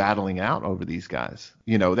 clubs battling out over these guys.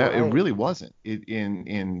 It really wasn't. I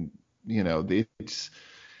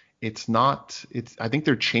think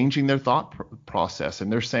they're changing their thought process,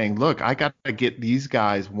 and they're saying, look, I got to get these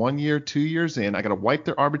guys 1 year, 2 years in. I got to wipe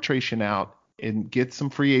their arbitration out and get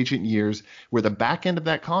some free agent years where the back end of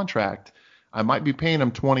that contract, I might be paying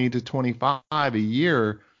them 20 to 25 a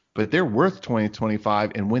year, but they're worth 20 to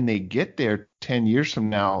 25. And when they get there 10 years from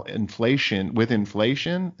now, inflation,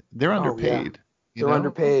 they're underpaid. They're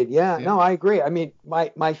underpaid. Yeah, no, I agree. I mean,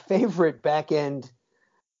 my favorite back end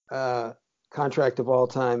contract of all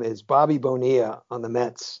time is Bobby Bonilla on the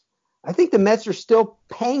Mets. I think the Mets are still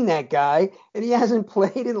paying that guy, and he hasn't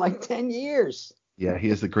played in like 10 years. Yeah, he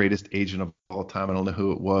is the greatest agent of all time. I don't know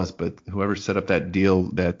who it was, but whoever set up that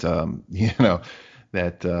deal that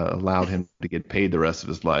allowed him to get paid the rest of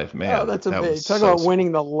his life. Man, that's amazing. Talk about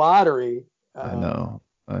winning the lottery. I know.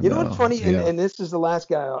 I You know what's know. funny, and, Yeah. and this is the last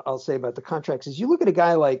guy I'll say about the contracts, is you look at a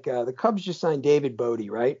guy like the Cubs just signed David Bodie,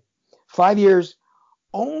 right? 5 years,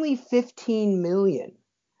 only 15 million.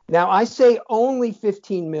 Now I say only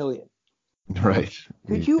 15 million. Right.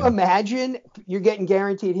 Could you Yeah. imagine you're getting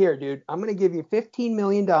guaranteed here, dude? I'm going to give you $15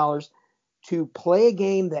 million to play a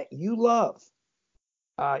game that you love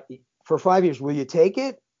for 5 years. Will you take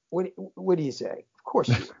it? What do you say? Of course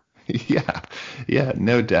you will. Yeah. Yeah.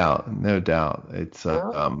 No doubt. No doubt. It's You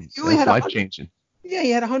only that's had life 100. changing. Yeah, he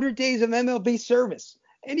had 100 days of MLB service,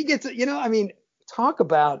 and he gets, I mean, talk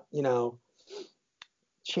about,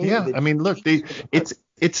 change Yeah, the I mean, look, change.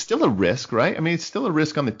 it's still a risk, right? I mean, it's still a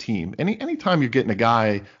risk on the team. Anytime you're getting a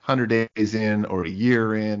guy 100 days in or a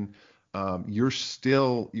year in, you're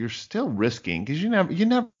still risking because you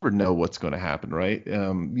never know what's going to happen, right?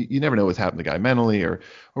 You never know what's happened to the guy mentally or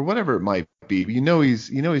whatever it might be. But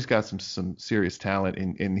he's got some serious talent,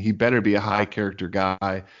 and he better be a high character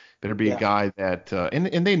guy. Better be a Yeah, guy that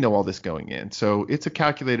and they know all this going in. So it's a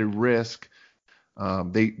calculated risk.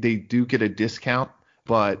 They do get a discount,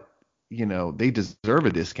 but they deserve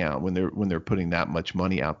a discount when they're putting that much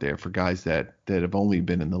money out there for guys that have only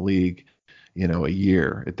been in the league, a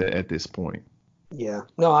year at this point. yeah.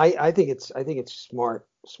 No, I think it's smart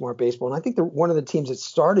baseball, and I think one of the teams that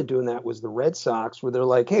started doing that was the Red Sox, where they're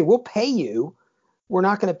like, hey, we'll pay you. We're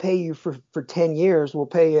not going to pay you for 10 years. We'll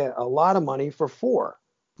pay you a lot of money for four,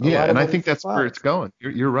 a Yeah, lot of and I money think for that's where five. it's going.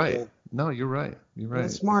 You're right. Yeah, No, you're right. You're and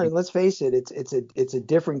it's right. I smart. think And let's face it, it's a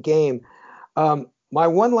different game. My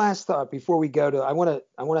one last thought before we go to, I want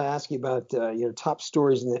to ask you about your top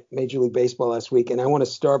stories in the Major League Baseball last week, and I want to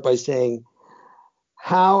start by saying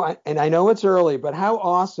how, and I know it's early, but how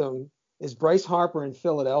awesome is Bryce Harper in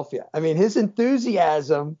Philadelphia? I mean, his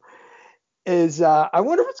enthusiasm is, I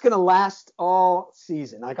wonder if it's going to last all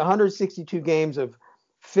season, like 162 games of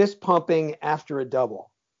fist pumping after a double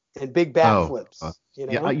and big bat Oh, uh, flips, you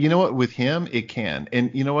yeah. know? You know what? With him, it can, and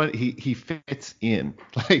you know what? He fits in,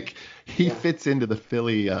 like he Yeah. fits into the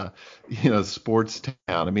Philly, sports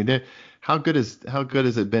town. I mean, how good has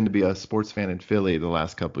it been to be a sports fan in Philly the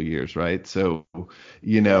last couple of years, right? So,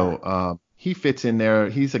 Yeah. he fits in there.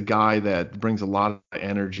 He's a guy that brings a lot of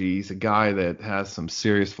energy. He's a guy that has some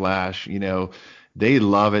serious flash. They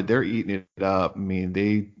love it. They're eating it up. I mean,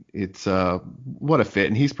 it's what a fit,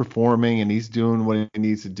 and he's performing and he's doing what he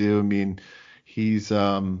needs to do. I mean, he's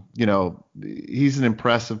an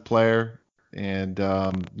impressive player, and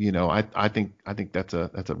I think that's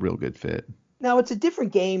a real good fit. Now it's a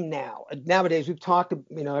different game now. Nowadays we've talked,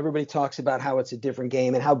 everybody talks about how it's a different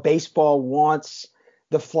game and how baseball wants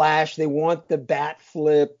the flash, they want the bat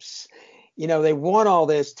flips, they want all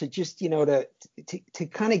this to just, to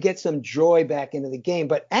kind of get some joy back into the game.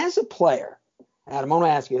 But as a player, Adam, I want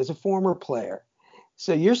to ask you, as a former player,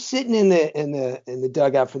 so you're sitting in the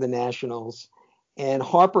dugout for the Nationals, and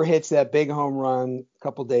Harper hits that big home run a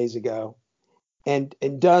couple days ago, and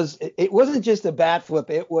does it wasn't just a bat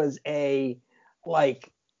flip, it was a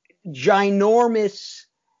like ginormous,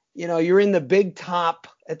 you're in the big top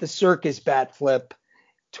at the circus bat flip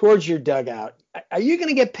towards your dugout. Are you going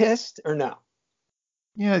to get pissed or no?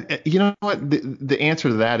 Yeah, you know what? The answer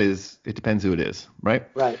to that is it depends who it is, right?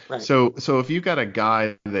 Right, right. So if you got a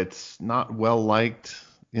guy that's not well liked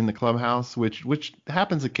in the clubhouse, which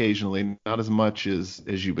happens occasionally, not as much as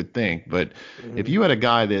you would think, but if Mhm. you had a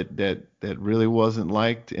guy that really wasn't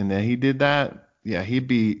liked and that he did that, yeah, he'd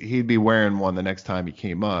be wearing one the next time he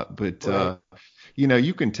came up. But Right.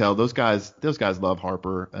 you can tell those guys love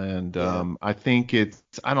Harper, and Yeah. I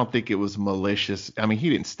don't think it was malicious. I mean, he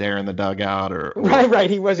didn't stare in the dugout or Right, right.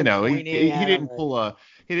 He you wasn't know, he pointing he at him. Right.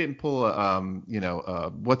 didn't pull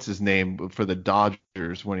a what's his name for the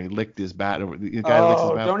Dodgers when he licked his bat over the guy that licks his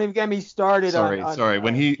Oh, bat. don't even get me started on Sorry.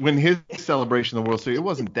 When his celebration of the World Series, it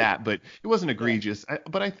wasn't that, but it wasn't yeah. egregious.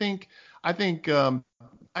 But I think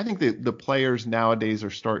that the players nowadays are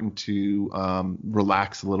starting to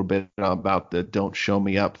relax a little bit about the "don't show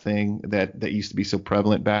me up" thing that used to be so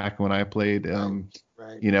prevalent back when I played. Right.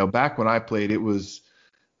 Right. Back when I played, it was.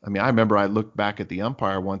 I mean, I remember I looked back at the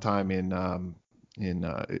umpire one time in when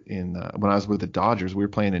I was with the Dodgers. We were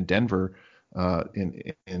playing in Denver, and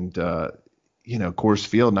Coors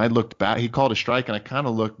Field, and I looked back. He called a strike, and I kind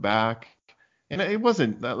of looked back, and it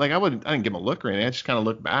wasn't like I didn't give him a look or anything. I just kind of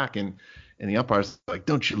looked back, and the umpire's like,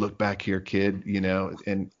 "Don't you look back here, kid?"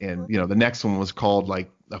 And the next one was called like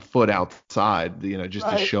a foot outside, just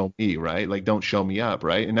to Right. show me, right? Like, don't show me up,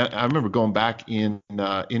 right? And I remember going back into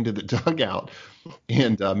the dugout,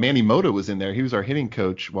 and Manny Mota was in there. He was our hitting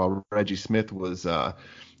coach while Reggie Smith was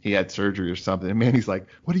he had surgery or something. And Manny's like,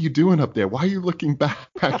 "What are you doing up there? Why are you looking back?"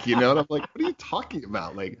 And I'm like, "What are you talking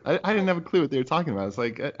about?" Like, I didn't have a clue what they were talking about. It's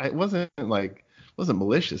like, it wasn't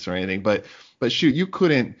malicious or anything, but shoot, you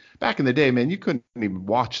couldn't back in the day, man. You couldn't even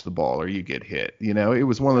watch the ball or you get hit. It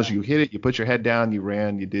was one of those, you hit it, you put your head down, you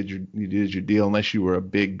ran, you did your deal, unless you were a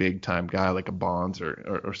big time guy like a Bonds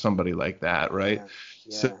or somebody like that, right?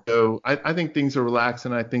 Yeah. So I think things are relaxed,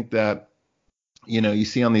 and I think that you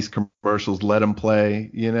see on these commercials, let them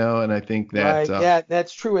play, and I think that yeah,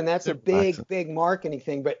 that's true, and that's a big marketing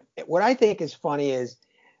thing. But what I think is funny is,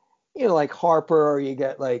 like Harper, or you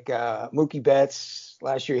got like Mookie Betts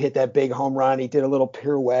last year, hit that big home run. He did a little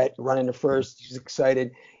pirouette, running to first. He's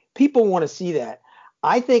excited. People want to see that.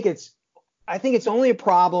 I think it's only a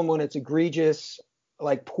problem when it's egregious,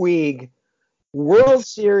 like Puig. World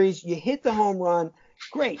Series, you hit the home run.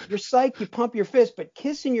 Great, you're psyched, you pump your fist, but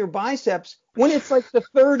kissing your biceps when it's like the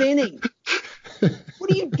third inning. What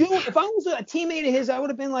are you doing? If I was a teammate of his, I would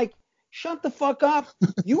have been like, shut the fuck up.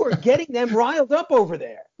 You are getting them riled up over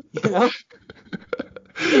there.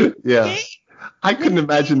 Yeah. I couldn't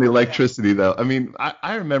imagine the electricity though. I mean,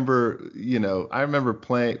 I remember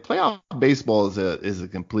playing playoff baseball is a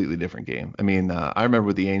completely different game. I mean, I remember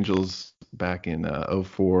with the Angels back in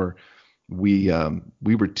 2004, we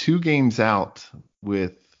were 2 games out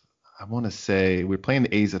with, I want to say, we were playing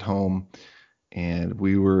the A's at home, and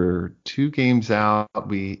we were 2 games out.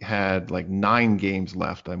 We had like 9 games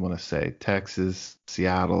left, I want to say, Texas,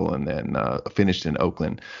 Seattle, and then finished in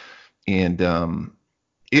Oakland. And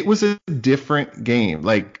it was a different game.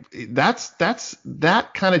 Like that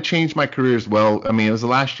kind of changed my career as well. I mean, it was the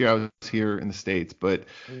last year I was here in the States, but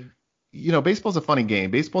baseball's a funny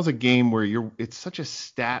game. Baseball's a game where it's such a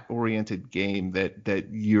stat-oriented game that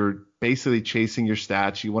you're basically chasing your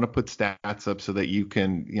stats. You want to put stats up so that you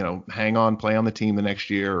can, hang on, play on the team the next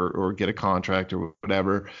year or get a contract or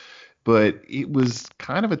whatever. But it was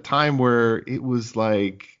kind of a time where it was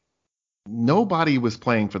like nobody was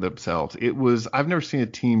playing for themselves. I've never seen a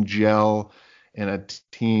team gel and a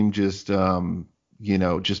team just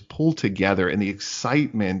just pull together, and the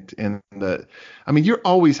excitement and you're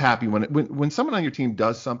always happy when someone on your team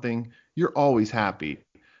does something, you're always happy.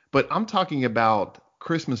 But I'm talking about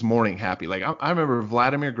Christmas morning happy. Like I remember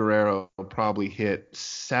Vladimir Guerrero probably hit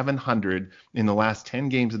 700 in the last 10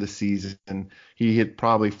 games of the season. He hit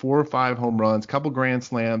probably 4 or 5 home runs, couple grand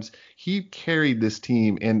slams. He carried this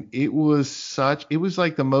team, and it was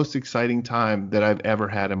like the most exciting time that I've ever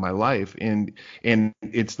had in my life. And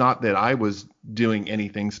it's not that I was doing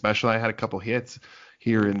anything special. I had a couple hits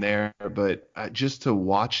here and there, but just to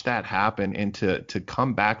watch that happen and to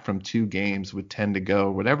come back from 2 games with 10 to go,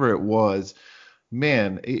 whatever it was,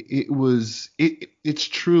 man, it's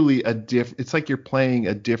truly it's like you're playing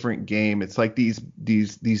a different game. It's like these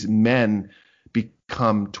men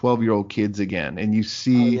become 12-year-old kids again, and you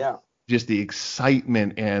see just the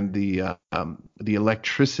excitement and the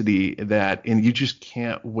electricity and you just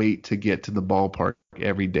can't wait to get to the ballpark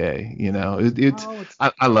every day.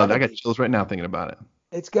 I love it. I got chills right now thinking about it.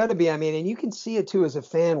 It's got to be. I mean, and you can see it too as a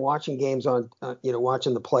fan watching games on,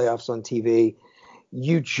 watching the playoffs on TV.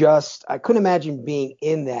 I couldn't imagine being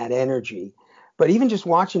in that energy, but even just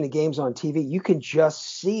watching the games on TV, you can just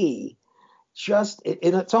see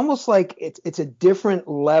it's almost like it's a different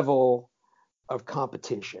level of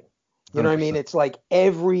competition. You know what I mean? It's like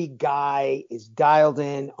every guy is dialed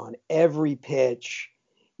in on every pitch.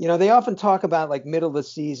 They often talk about like middle of the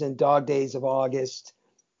season, dog days of August,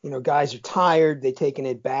 guys are tired, they take an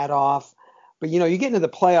at-bat off, but you get into the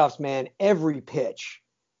playoffs, man, every pitch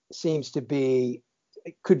seems to be,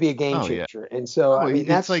 it could be a game changer. Yeah. And so,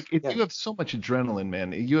 that's like, you have so much adrenaline,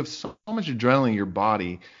 man. You have so much adrenaline in your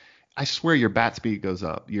body. I swear your bat speed goes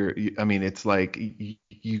up. It's like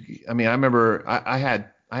I remember I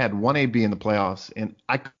had 1 AB in the playoffs, and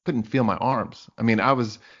I couldn't feel my arms. I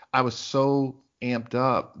was so amped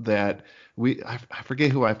up that I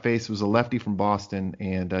forget who I faced. It was a lefty from Boston,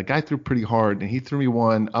 and a guy threw pretty hard, and he threw me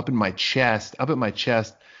one up at my chest,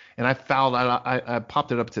 and I fouled. I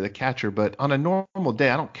popped it up to the catcher, but on a normal day,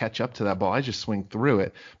 I don't catch up to that ball. I just swing through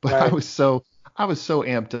it. But right. I was so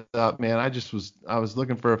amped up, man. I was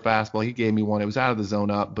looking for a fastball. He gave me one. It was out of the zone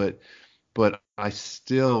up, but I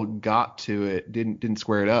still got to it. Didn't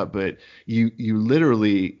square it up. But you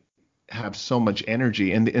literally have so much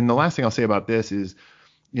energy. And the last thing I'll say about this is,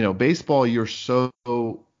 baseball, you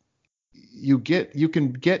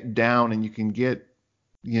can get down, and you can get,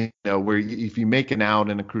 where if you make an out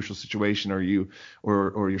in a crucial situation, or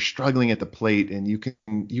you're struggling at the plate, and you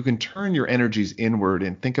can turn your energies inward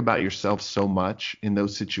and think about yourself so much in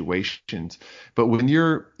those situations. But when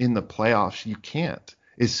you're in the playoffs, you can't.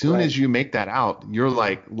 As soon Right. as you make that out, you're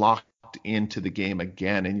like locked into the game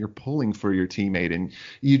again, and you're pulling for your teammate, and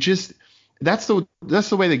you just that's the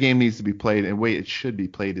way the game needs to be played, and the way it should be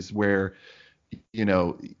played is where you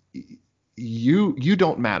know you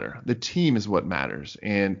don't matter. The team is what matters.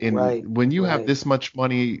 And Right. when you have Right. this much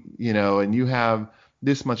money, and you have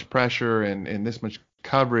this much pressure and this much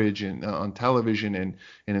coverage and on television and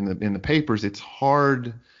in the papers, it's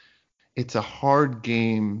a hard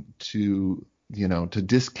game to to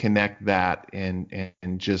disconnect that and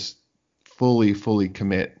just fully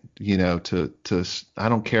commit, to I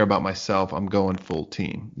don't care about myself. I'm going full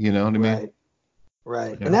team. You know what I mean? Right.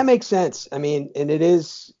 Right. And Yeah. that makes sense. I mean, and it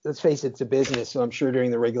is, let's face it, it's a business. So I'm sure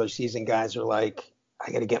during the regular season, guys are like,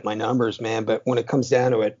 I got to get my numbers, man. But when it comes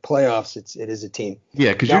down to it, playoffs, it is a team.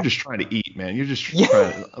 Yeah, because you're Now, just trying to eat, man. You're just yeah,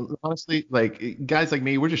 trying to, honestly, like guys like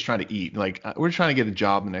me, we're just trying to eat. Like we're trying to get a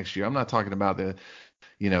job the next year. I'm not talking about the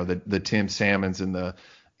Tim Salmons and the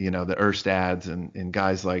Erstads and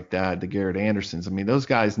guys like that, the Garrett Andersons. I mean, those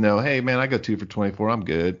guys know, hey man, I go 2 for 24, I'm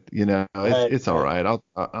good. right, It's all right. right.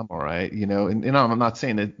 I'm all right. And I'm not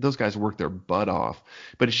saying that those guys work their butt off,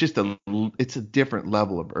 but it's just it's a different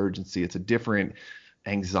level of urgency. It's a different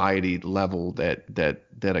anxiety level that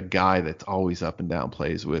a guy that's always up and down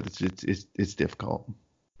plays with. It's difficult.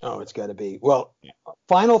 Oh, it's got to be. Well,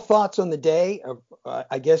 final thoughts on the day,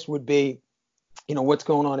 I guess, would be, what's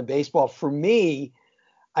going on in baseball. For me,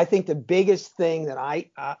 I think the biggest thing that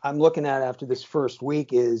I'm looking at after this first week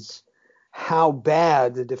is how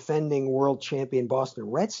bad the defending world champion Boston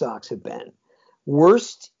Red Sox have been.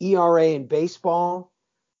 Worst ERA in baseball.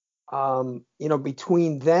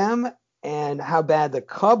 Between them and how bad the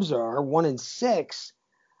Cubs are, 1-6.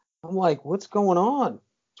 I'm like, what's going on?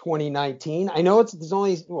 2019. I know there's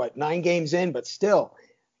only 9 games in, but still, I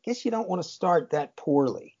guess you don't want to start that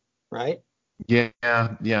poorly, right? Yeah,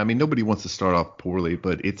 yeah. I mean, nobody wants to start off poorly,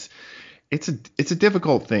 but it's a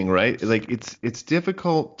difficult thing, right? Like it's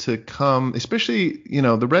difficult to come, especially,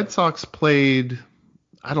 the Red Sox played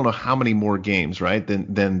I don't know how many more games, right,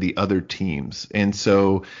 than the other teams. And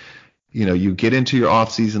so, you get into your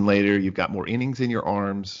off season later, you've got more innings in your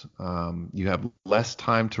arms, you have less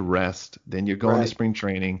time to rest, then you're going to Right. spring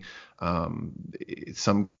training.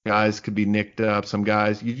 Some guys could be nicked up, some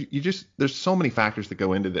guys you just there's so many factors that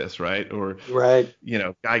go into this, right? Or Right.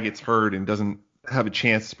 guy gets hurt and doesn't have a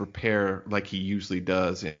chance to prepare like he usually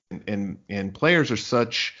does. And players are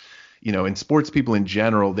such, and sports people in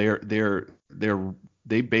general,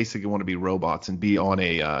 they basically want to be robots and be on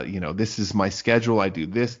a, this is my schedule. I do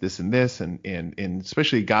this, and this, and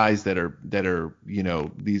especially guys that are,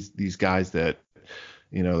 these guys that,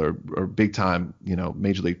 are big time,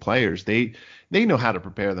 major league players. They know how to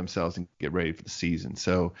prepare themselves and get ready for the season.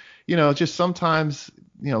 So, just sometimes,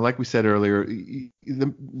 like we said earlier,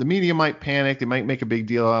 the media might panic. They might make a big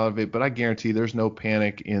deal out of it, but I guarantee there's no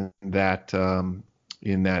panic in that,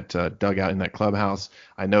 dugout, in that clubhouse.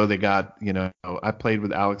 I know they got, I played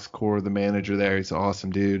with Alex Cora, the manager there. He's an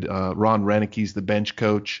awesome dude. Ron Renicke's the bench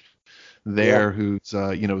coach there, Yeah. who's,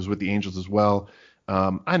 was with the Angels as well.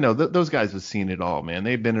 I know those guys have seen it all, man.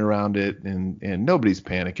 They've been around it, and nobody's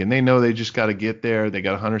panicking. They know they just got to get there. They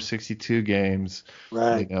got 162 games.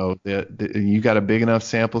 Right. You got a big enough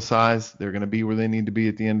sample size. They're going to be where they need to be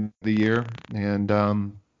at the end of the year. And,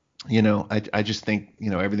 I just think,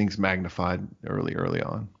 everything's magnified early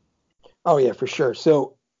on. Oh yeah, for sure.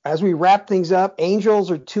 So as we wrap things up, Angels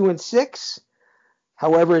are 2-6.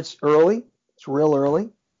 However, it's early. It's real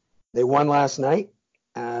early. They won last night.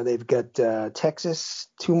 They've got Texas,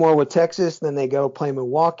 2 more with Texas. Then they go play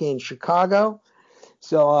Milwaukee and Chicago.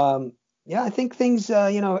 So I think things,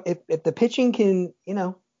 if the pitching can,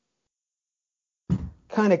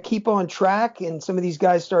 kind of keep on track and some of these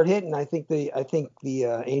guys start hitting, I think the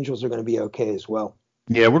Angels are going to be okay as well.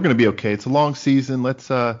 Yeah, we're going to be okay. It's a long season. Let's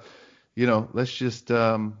just,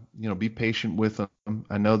 be patient with them.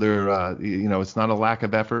 I know they're, it's not a lack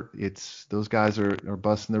of effort. It's those guys are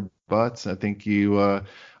busting their butts. I think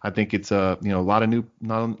it's a lot of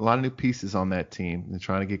new pieces on that team. They're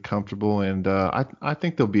trying to get comfortable, and I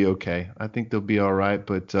think they'll be okay. I think they'll be all right.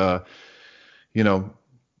 But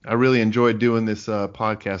I really enjoyed doing this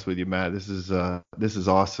podcast with you, Matt. This is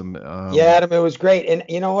awesome. Yeah, Adam, it was great. And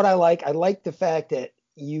you know what I like? I like the fact that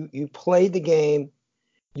you played the game.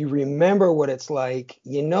 You remember what it's like.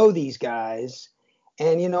 You know these guys.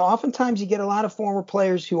 And, oftentimes you get a lot of former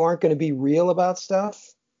players who aren't going to be real about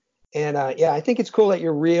stuff. And, I think it's cool that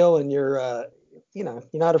you're real and you're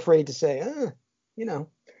not afraid to say,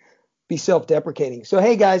 be self-deprecating. So,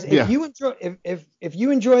 hey, guys, if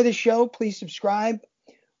you enjoy the show, please subscribe.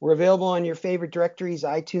 We're available on your favorite directories,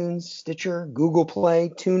 iTunes, Stitcher, Google Play,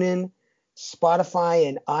 TuneIn, Spotify,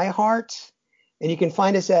 and iHeart. And you can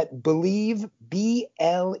find us at Believe, BLEAV.com,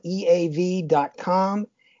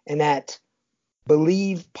 and at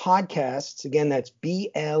Believe Podcasts. Again, that's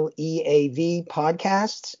BLEAV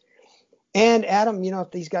Podcasts. And Adam,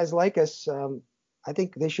 if these guys like us, I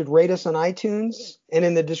think they should rate us on iTunes. And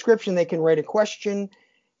in the description, they can write a question,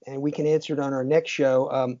 and we can answer it on our next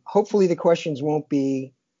show. Hopefully the questions won't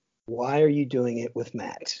be, why are you doing it with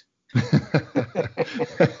Matt?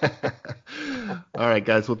 All right,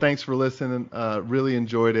 guys. Well, thanks for listening. Really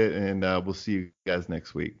enjoyed it, and we'll see you guys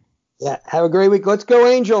next week. Yeah, have a great week. Let's go,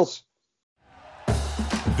 Angels.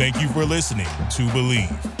 Thank you for listening to Believe.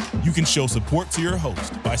 You can show support to your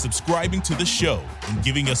host by subscribing to the show and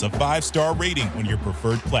giving us a 5-star rating on your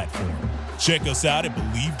preferred platform. Check us out at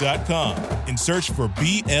Believe.com and search for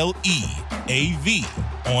BLEAV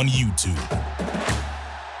on YouTube.